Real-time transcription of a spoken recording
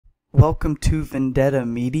Welcome to Vendetta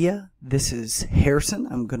Media. This is Harrison.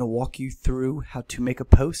 I'm going to walk you through how to make a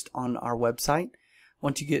post on our website.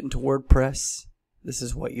 Once you get into WordPress, this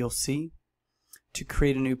is what you'll see. To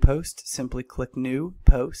create a new post, simply click New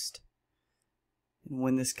Post. And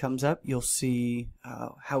when this comes up, you'll see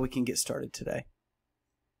how we can get started today.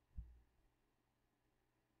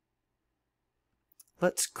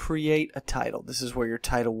 Let's create a title. This is where your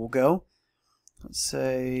title will go. Let's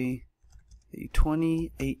say the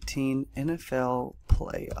 2018 NFL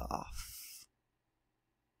Playoff.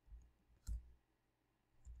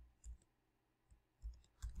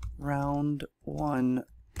 Round 1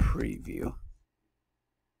 Preview.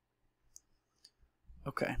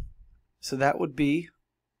 Okay, so that would be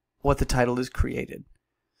what the title is created.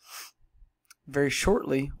 Very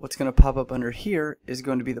shortly, what's going to pop up under here is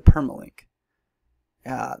going to be the permalink.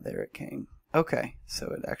 Ah, there it came. Okay, so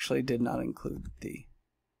it actually did not include the...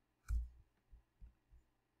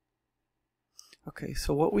 Okay,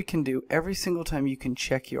 so what we can do, every single time you can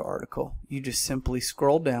check your article, you just simply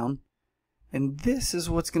scroll down, and this is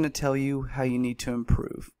what's going to tell you how you need to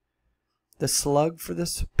improve. The slug for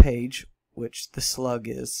this page, which the slug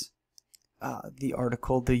is the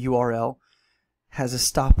article, the URL, has a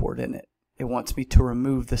stop word in it. It wants me to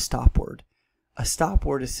remove the stop word. A stop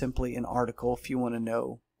word is simply an article. If you want to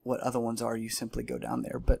know what other ones are, you simply go down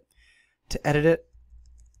there. But to edit it,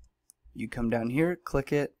 you come down here,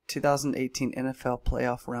 click it, 2018 NFL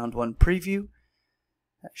Playoff Round 1 Preview.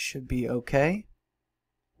 That should be okay.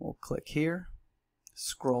 We'll click here,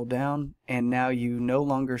 scroll down, and now you no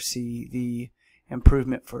longer see the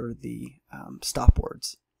improvement for the stop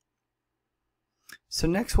words. So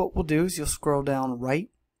next what we'll do is you'll scroll down right,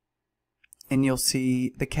 and you'll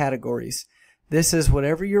see the categories. This is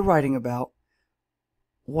whatever you're writing about,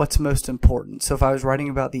 what's most important. So if I was writing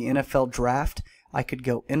about the NFL draft, I could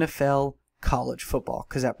go NFL college football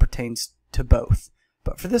because that pertains to both.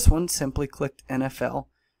 But for this one, simply click NFL.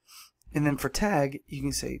 And then for tag, you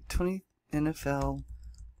can say 20 NFL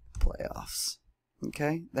playoffs.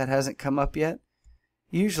 Okay, that hasn't come up yet.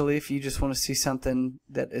 Usually, if you just want to see something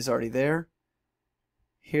that is already there,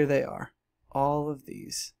 here they are. All of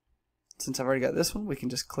these. Since I've already got this one, we can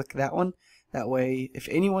just click that one. That way, if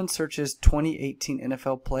anyone searches 2018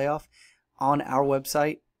 NFL Playoff on our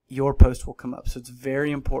website, your post will come up. So it's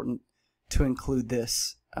very important to include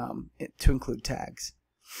this, to include tags.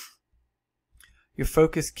 Your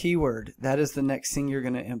focus keyword, that is the next thing you're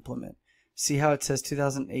going to implement. See how it says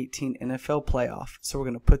 2018 NFL Playoff. So we're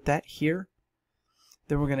going to put that here.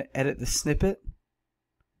 Then we're going to edit the snippet,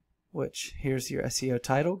 which here's your SEO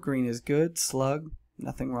title. Green is good, slug,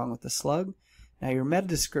 nothing wrong with the slug. Now your meta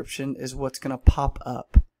description is what's going to pop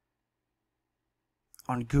up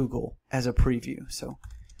on Google as a preview. So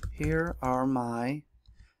here are my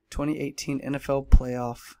 2018 NFL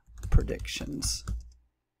Playoff predictions.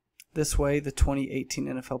 This way, the 2018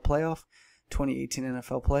 NFL Playoff, 2018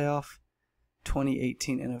 NFL Playoff,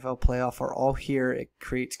 2018 NFL Playoff are all here. It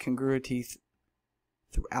creates congruity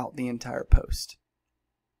throughout the entire post.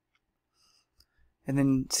 And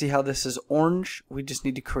then see how this is orange? We just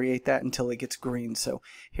need to create that until it gets green. So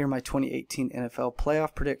here are my 2018 NFL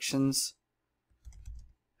Playoff predictions.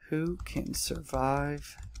 Who can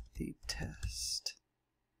survive the test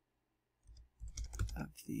of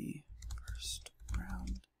the first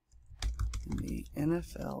round in the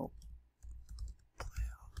NFL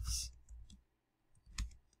playoffs?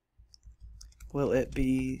 Will it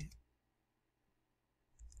be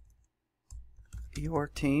your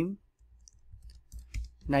team?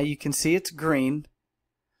 Now you can see it's green.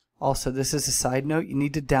 Also, this is a side note. You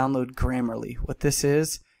need to download Grammarly. What this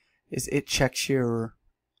is it checks your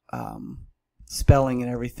spelling and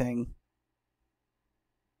everything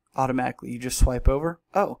automatically. You just swipe over.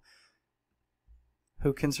 Oh,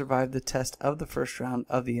 who can survive the test of the first round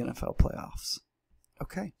of the NFL playoffs?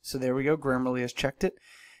 Okay, so there we go. Grammarly has checked it.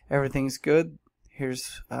 Everything's good.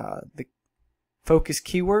 Here's the focus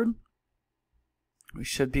keyword. We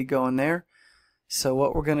should be going there. So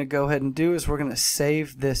what we're going to go ahead and do is we're going to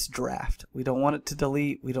save this draft. We don't want it to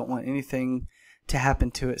delete. We don't want anything to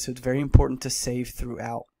happen to it. So it's very important to save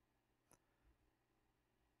throughout.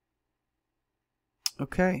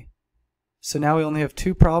 Okay. So now we only have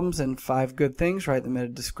 2 problems and 5 good things, right? The meta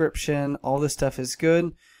description, all this stuff is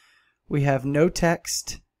good. We have no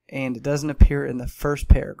text and it doesn't appear in the first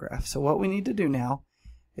paragraph. So what we need to do now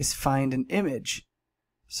is find an image.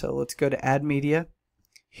 So let's go to Add Media.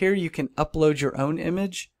 Here you can upload your own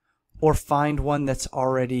image or find one that's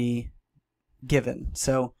already given.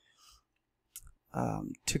 So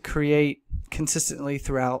to create consistency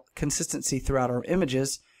throughout our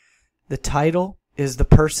images, the title is the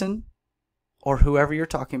person or whoever you're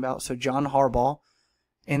talking about, so John Harbaugh,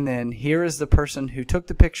 and then here is the person who took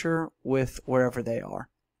the picture with wherever they are,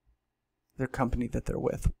 their company that they're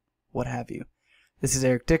with, what have you. This is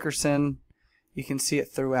Eric Dickerson. You can see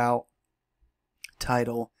it throughout.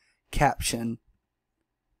 Title, caption.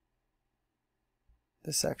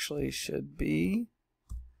 This actually should be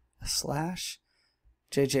a slash.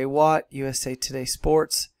 JJ Watt, USA Today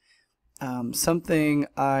Sports. Something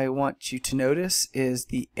I want you to notice is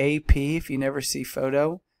the AP. If you never see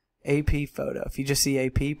photo, AP photo. If you just see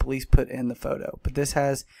AP, please put in the photo. But this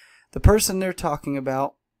has the person they're talking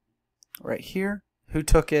about right here, who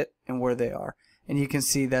took it, and where they are. And you can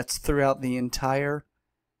see that's throughout the entire,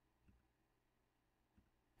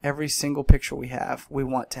 every single picture we have. We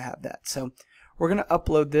want to have that. So we're going to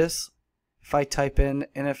upload this. If I type in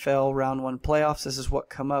NFL Round 1 Playoffs, this is what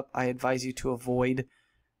come up. I advise you to avoid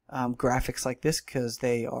graphics like this because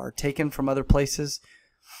they are taken from other places.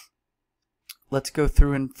 Let's go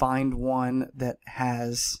through and find one that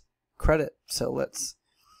has credit. So let's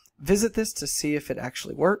visit this to see if it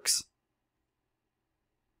actually works.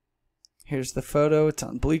 Here's the photo. It's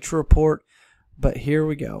on Bleacher Report. But here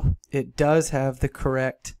we go. It does have the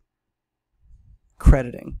correct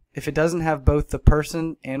crediting. If it doesn't have both the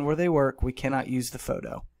person and where they work, we cannot use the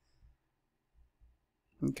photo.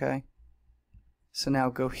 Okay. So now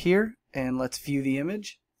go here and let's view the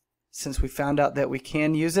image. Since we found out that we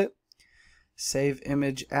can use it, save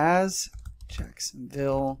image as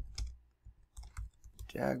Jacksonville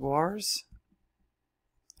Jaguars.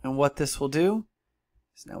 And what this will do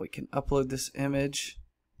is now we can upload this image.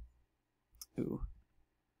 Ooh,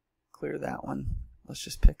 clear that one. Let's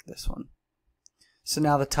just pick this one. So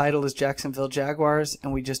now the title is Jacksonville Jaguars,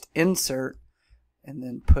 and we just insert and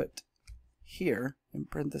then put here in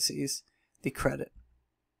parentheses the credit.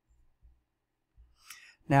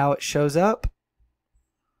 Now it shows up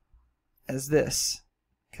as this.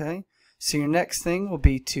 Okay, so your next thing will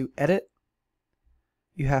be to edit.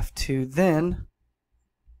 You have to then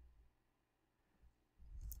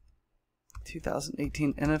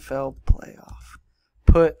 2018 NFL playoff.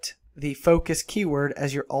 Put the focus keyword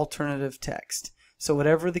as your alternative text. So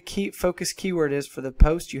whatever the focus keyword is for the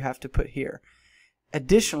post, you have to put here.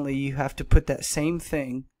 Additionally, you have to put that same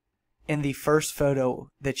thing in the first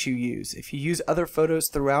photo that you use. If you use other photos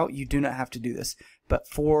throughout, you do not have to do this. But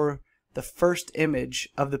for the first image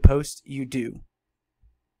of the post, you do.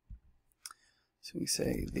 So we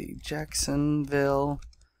say the Jacksonville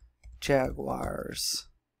Jaguars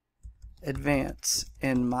advance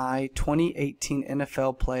in my 2018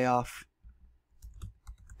 NFL playoff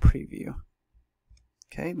preview.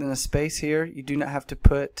 Okay, then a space here. You do not have to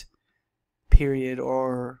put period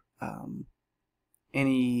or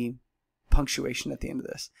any punctuation at the end of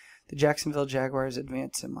this. The Jacksonville Jaguars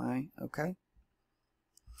advance in my, okay.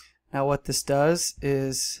 Now what this does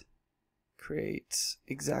is creates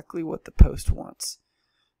exactly what the post wants.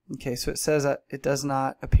 Okay, so it says that it does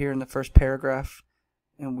not appear in the first paragraph,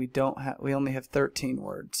 and we only have 13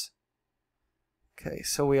 words. Okay,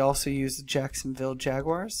 so we also use the Jacksonville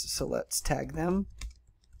Jaguars, so let's tag them.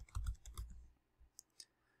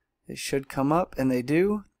 They should come up, and they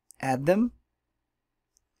do. Add them.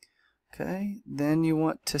 Okay, then you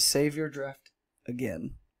want to save your draft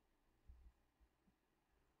again.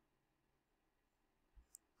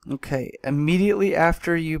 Okay, immediately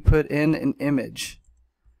after you put in an image,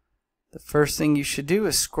 the first thing you should do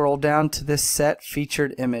is scroll down to this set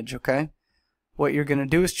featured image, okay? What you're going to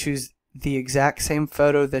do is choose the exact same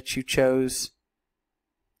photo that you chose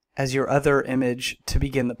as your other image to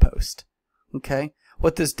begin the post, okay?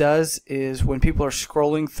 What this does is when people are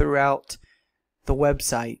scrolling throughout the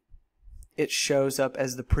website, it shows up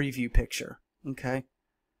as the preview picture, okay?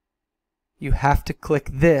 You have to click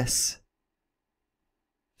this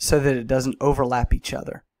so that it doesn't overlap each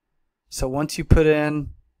other. So once you put in,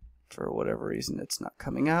 for whatever reason it's not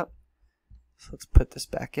coming up, so let's put this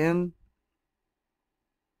back in.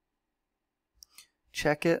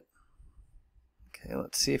 Check it. Okay,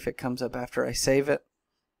 let's see if it comes up after I save it.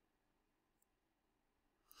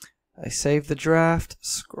 I save the draft,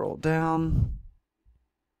 scroll down.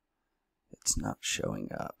 It's not showing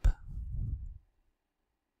up.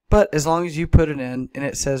 But as long as you put it in and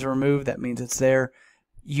it says remove, that means it's there.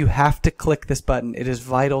 You have to click this button. It is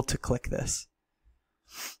vital to click this.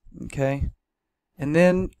 Okay? And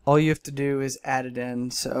then all you have to do is add it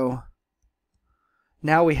in. So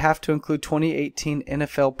now we have to include 2018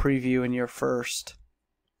 NFL preview in your first.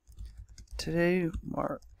 Today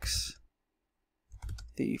marks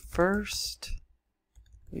the first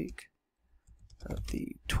week of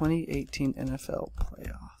the 2018 NFL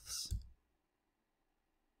playoffs.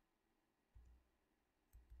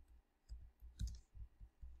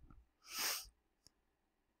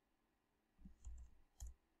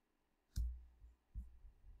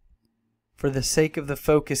 For the sake of the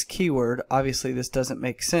focus keyword, obviously this doesn't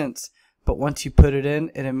make sense, but once you put it in,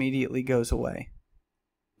 it immediately goes away.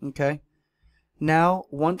 Okay? Now,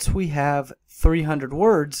 once we have 300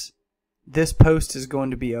 words, this post is going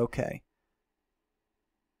to be okay.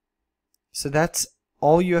 So that's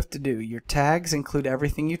all you have to do. Your tags include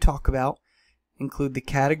everything you talk about, include the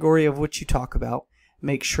category of which you talk about.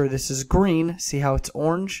 Make sure this is green. See how it's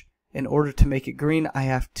orange? In order to make it green, I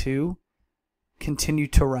have to continue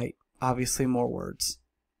to write, obviously, more words.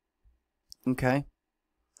 Okay?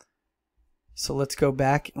 So let's go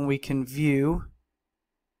back and we can view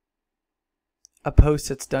a post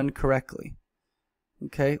that's done correctly.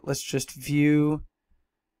 Okay, let's just view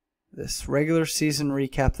this regular season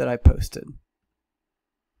recap that I posted.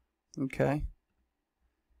 Okay.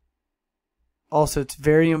 Also, it's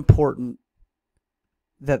very important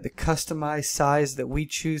that the customized size that we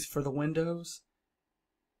choose for the windows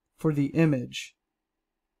for the image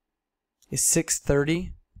is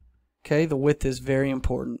 630. Okay, the width is very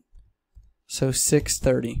important. So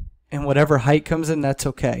 630. And whatever height comes in, that's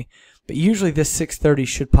okay. But usually this 630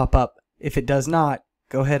 should pop up. If it does not,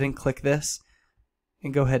 go ahead and click this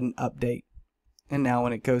and go ahead and update. And now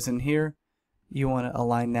when it goes in here, you want to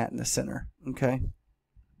align that in the center. Okay.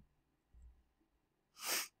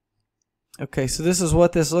 Okay, so this is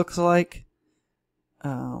what this looks like.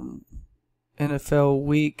 NFL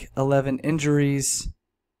Week 11 injuries.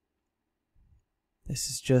 This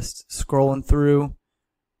is just scrolling through.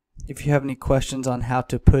 If you have any questions on how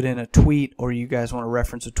to put in a tweet or you guys want to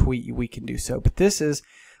reference a tweet, we can do so. But this is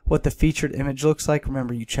what the featured image looks like.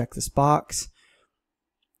 Remember, you check this box.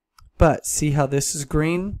 But see how this is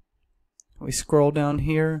green? We scroll down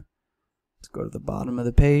here. Let's go to the bottom of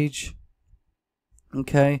the page.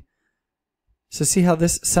 Okay. So see how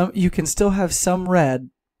this, you can still have some red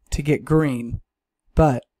to get green,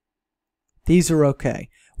 but these are okay.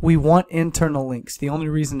 We want internal links. The only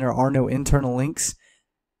reason there are no internal links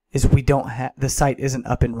is we don't have, the site isn't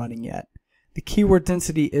up and running yet. The keyword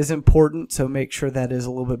density is important, so make sure that is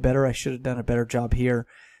a little bit better. I should have done a better job here.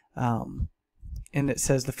 And it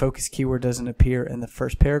says the focus keyword doesn't appear in the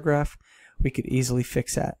first paragraph. We could easily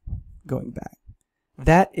fix that going back.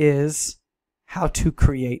 That is how to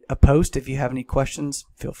create a post. If you have any questions,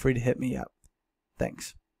 feel free to hit me up.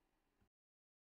 Thanks.